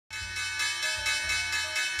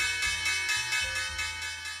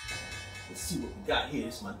see what we got here.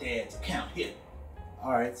 This is my dad's account here.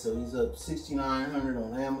 All right, so he's up $6,900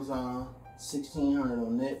 on Amazon, $1,600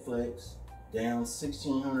 on Netflix, down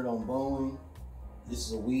 $1,600 on Boeing. This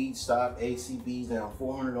is a weed stock, ACB's down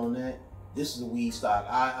 $400 on that. This is a weed stock,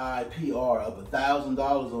 IIPR, up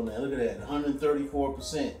 $1,000 on that. Look at that,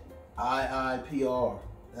 134%. IIPR,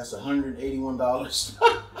 that's $181.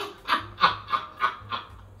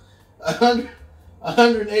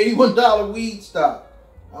 $181 weed stock.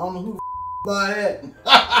 I don't know who the buy that.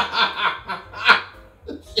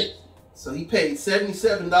 So he paid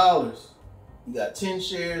 $77. He got 10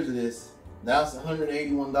 shares of this. Now it's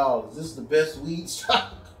 $181. This is the best weed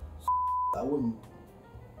stock. I don't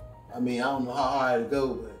know how high to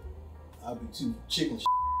go, but I'll be too chicken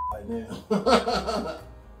right now.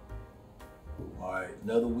 All right,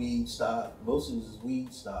 another weed stock. Most of this is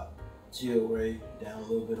weed stock. Tilray, down a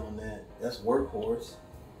little bit on that. That's Workhorse.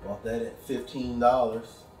 Bought that at $15.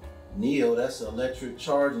 Neo, that's an electric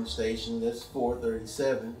charging station. That's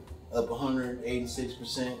 $437, up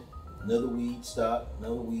 186%. Another weed stock,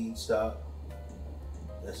 another weed stock.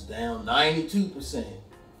 That's down 92%.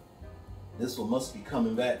 This one must be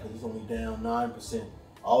coming back because it's only down 9%.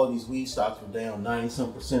 All of these weed stocks were down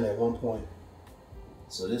 90-some% at one point.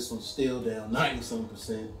 So this one's still down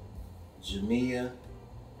 90-some%. Jamia,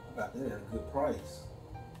 I got that at a good price.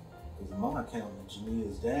 Because in my account, Jamia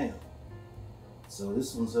is down. So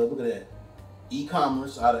this one's up, look at that.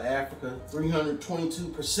 E-commerce out of Africa,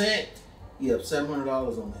 322%. He up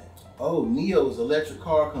 $700 on that. Oh, Neo's electric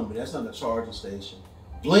car company. That's not a charging station.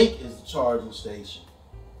 Blink is the charging station.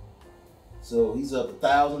 So he's up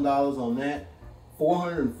 $1,000 on that.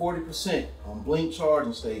 440% on Blink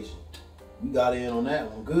charging station. We got in on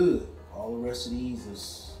that one good. All the rest of these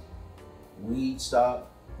is weed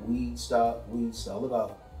stock, weed stock, weed stock. Look at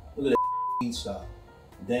that weed stock.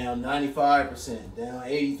 Down 95%, down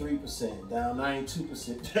 83%, down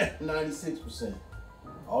 92%, down 96%.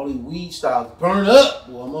 All these weed stocks burn up,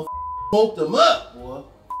 boy. I'm gonna smoke them up, boy.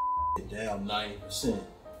 Down 90%.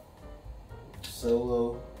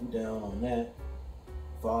 Solo, we down on that.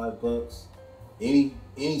 $5. Any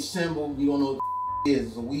symbol you don't know what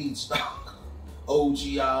is a weed stock.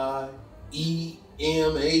 OGI, EMH,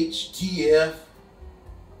 TF,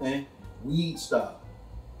 man, weed stock.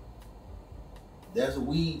 That's a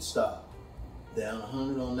weed stock. Down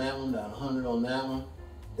 100 on that one, down 100 on that one,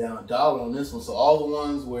 down $1 on this one. So all the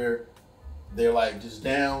ones where they're like just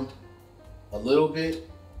down a little bit,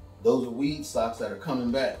 those are weed stocks that are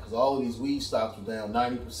coming back because all of these weed stocks were down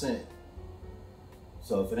 90%.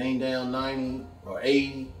 So if it ain't down 90 or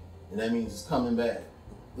 80, then that means it's coming back.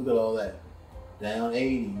 Look at all that. Down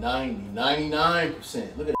 80, 90,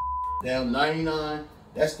 99%. Look at that. Down 99.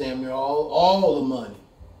 That's damn near all the money.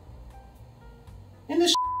 And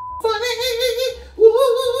this funny. Woo.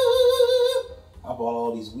 I bought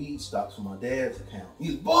all these weed stocks from my dad's account.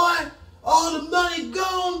 He's, boy, all the money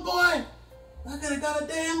gone, boy. I could have got a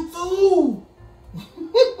damn food.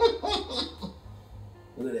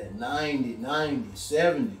 Look at that, 90, 90,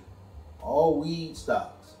 70. All weed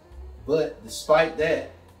stocks. But despite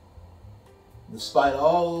that, despite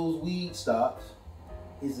all those weed stocks,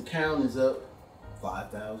 his account is up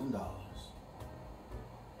 $5,000.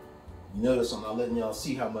 You notice I'm not letting y'all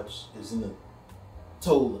see how much is in the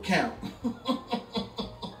total account.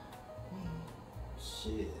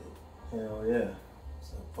 Shit, hell yeah.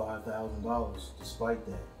 It's up $5,000 despite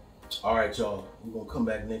that. All right, y'all, we're gonna come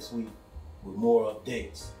back next week with more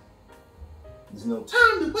updates. There's no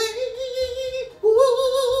time to wait.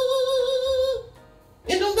 Ooh,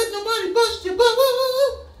 and don't let nobody bust your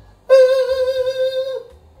bubble.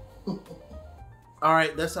 All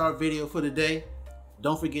right, that's our video for today.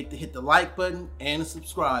 Don't forget to hit the like button and the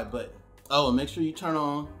subscribe button. Oh, and make sure you turn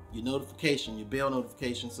on your notification, your bell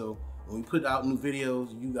notification, so when we put out new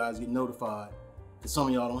videos, you guys get notified. Because some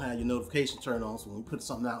of y'all don't have your notification turned on, so when we put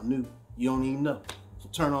something out new, you don't even know. So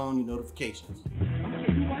turn on your notifications.